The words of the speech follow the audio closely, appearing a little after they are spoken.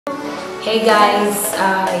Hey guys,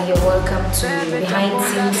 you're welcome to behind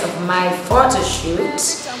scenes of my photo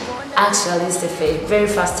shoot. Actually, it's the very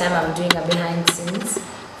first time I'm doing a behind scenes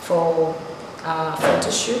for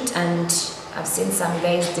photo shoot, and I've seen some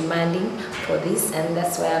guys demanding for this, and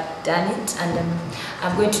that's why I've done it, and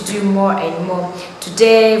I'm going to do more and more.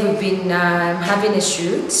 Today we've been having a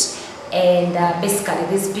shoot, and basically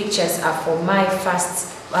these pictures are for my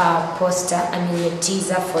first poster, a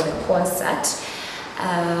teaser for the concert.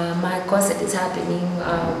 My concert is happening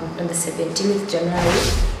on the 17th January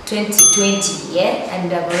 2020, yeah,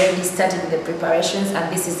 and I've already started with the preparations,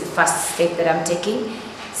 and this is the first step that I'm taking.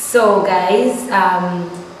 So guys,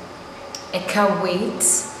 I can't wait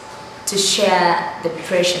to share the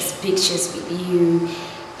precious pictures with you,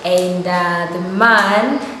 and the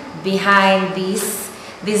man behind these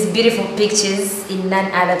beautiful pictures is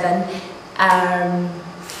none other than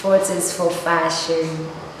Photos for Fashion,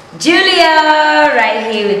 Julia,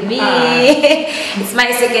 right here with me. It's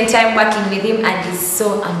my second time working with him, and he's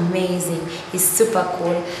so amazing. He's super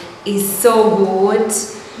cool. He's so good.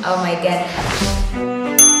 Oh my god.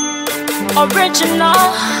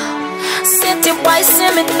 Original, city boy,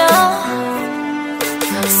 seminal,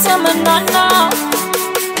 now.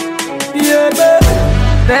 Yeah,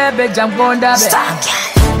 baby, jump on that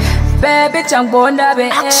baby, jump on that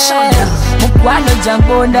baby. Mkwano jump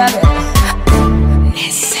on that baby.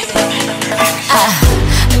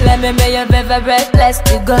 Let me be your favorite place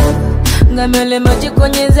to go. Ngamele moji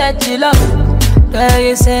kunyeza chilo.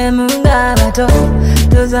 Dai se munga bato.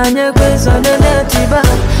 Tuzanye kwezo netiba.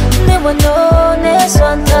 Ni wano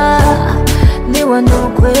neswanta. Ni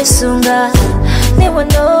wano kwesunga. Ni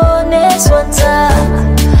wano neswanta.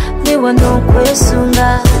 Ni wano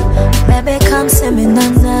kwesunga. Baby come see me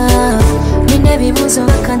nana. Mi nebi muzo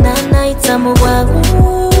wakanana itamu wangu.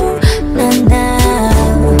 Nana.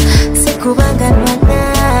 Sikubanga nwana.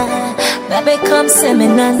 Baby come see me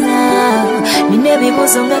nana. Mi nebi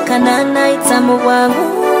muzo wakanana itamu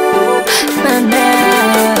wangu. Nana.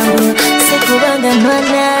 Sikubanga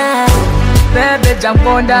nwana. Baby jump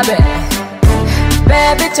on that bed.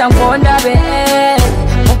 Baby jump on that bed.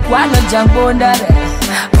 Mkwano jump on that bed.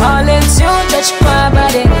 All in tune, touch my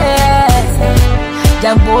body.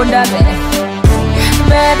 Jump on that bed.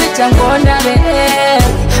 Baby jump on that bed.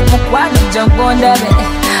 Mkwano jump on that bed.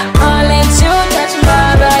 All in tune, touch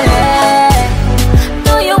my body.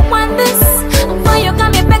 Do you want this? Boy, you got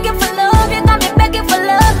me begging for love. You got me begging for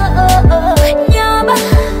love. Nyaba,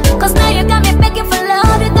 cause now you got me begging for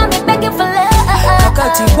love. You got me begging for love.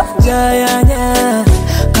 Kakati wajayanya,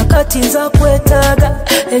 kakati nza kwetaga,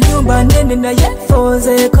 enyumba nene na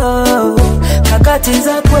yefozeko. Kakati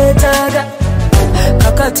nza kwetaga,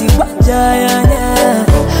 kakati wajayanya,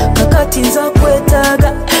 kakati nza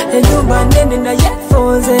kwetaga, enyumba nene na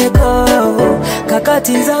yefozeko.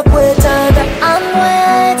 Kakati nza kwetaga. I'm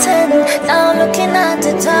waiting, now looking at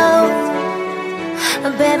the door.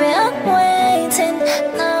 Baby, I'm waiting,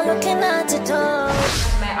 now looking at the door.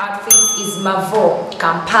 My outfit is Mavo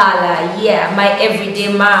Kampala, yeah, my everyday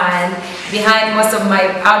man behind most of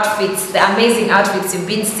my outfits, the amazing outfits you've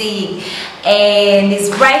been seeing, and he's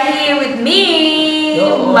right here with me.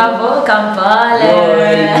 Mavo Kampala.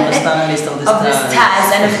 The stylist of the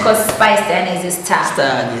stars, and of course Spice Diana is a star.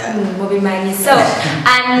 Movie money. So,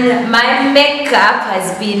 and my makeup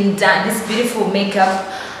has been done. This beautiful makeup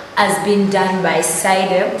has been done by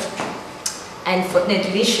Cider.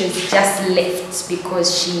 Unfortunately, she's just left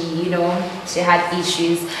because she had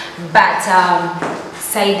issues. But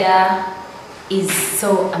Cider is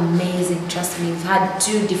so amazing. Trust me, we've had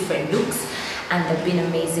 2 different looks, and they've been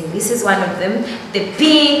amazing. This is one of them, the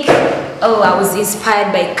pink. Oh, I was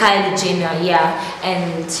inspired by Kylie Jenner, yeah.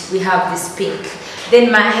 And we have this pink.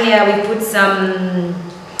 Then my hair, we put some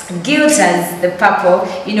glitters, the purple.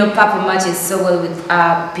 Purple matches so well with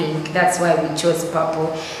pink. That's why we chose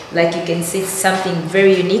purple. Like you can see, it's something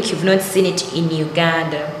very unique. You've not seen it in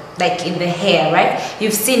Uganda, like in the hair, right?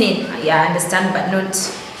 You've seen it, yeah, I understand, but not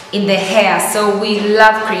in the hair. So we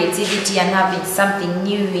love creativity and having something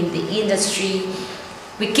new in the industry.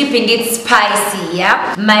 We're keeping it spicy,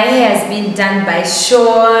 yeah. My hair has been done by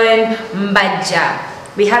Sean Mbaja.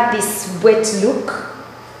 We have this wet look,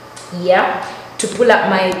 yeah, to pull up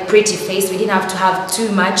my pretty face. We didn't have to have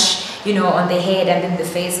too much, on the head and then the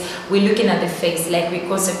face. We're looking at the face, like we're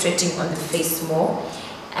concentrating on the face more,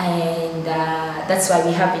 and that's why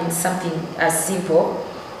we're having something as simple.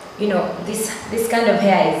 This kind of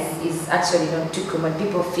hair is actually not too common.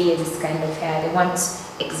 People fear this kind of hair. They want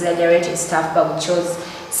exaggerated stuff, but we chose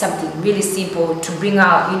something really simple to bring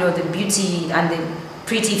out, the beauty and the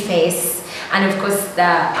pretty face and of course the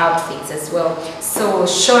outfits as well. So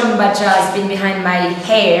Sean Baja has been behind my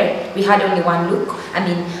hair. We had only one look, I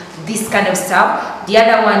mean this kind of style. The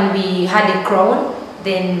other one we had a crown,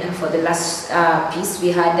 then for the last piece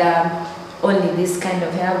we had only this kind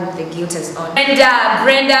of hair with the glitters on. And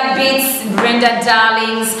Brenda Beats, Brenda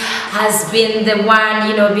Darlings has been the one,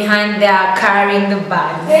 you know, behind there carrying the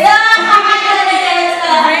bag.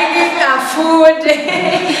 Bringing her food.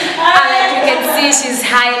 And like you can see, she's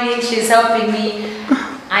hiding, she's helping me.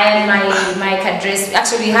 I had my dress.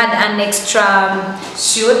 Actually, we had an extra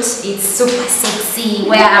shoot. It's super sexy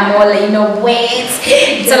where I'm all, you know, wet.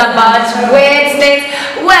 It's all about wetness.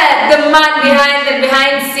 Where the man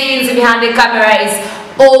behind scenes, behind the camera is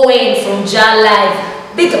Owen from Jar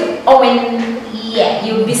Live. Big up Owen. Yeah,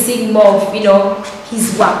 you'll be seeing more of, you know,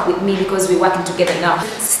 his work with me because we're working together now.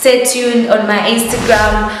 Stay tuned on my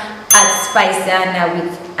Instagram at Spice Diana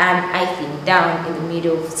with an hyphen down in the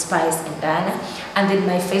middle of Spice and Diana, and then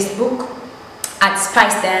my Facebook at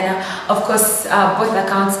Spice Diana. Of course, both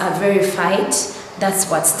accounts are verified. That's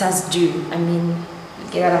what stars do. I mean,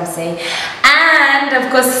 you get what I'm saying? And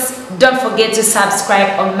of course, don't forget to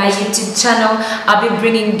subscribe on my YouTube channel. I'll be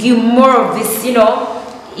bringing you more of this, you know.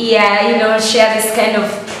 Yeah, you know, share this kind of,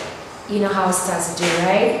 you know how stars do,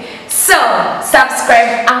 right? So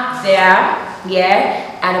subscribe up there.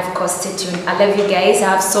 Yeah, and of course stay tuned. I love you guys. I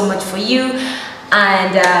have so much for you.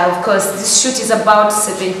 And of course this shoot is about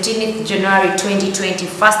 17th January 2020,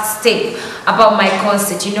 first step about my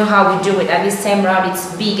concert. You know how we do it, and this time round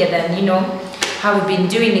it's bigger than, you know, how we've been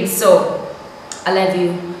doing it. So I love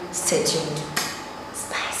you. Stay tuned.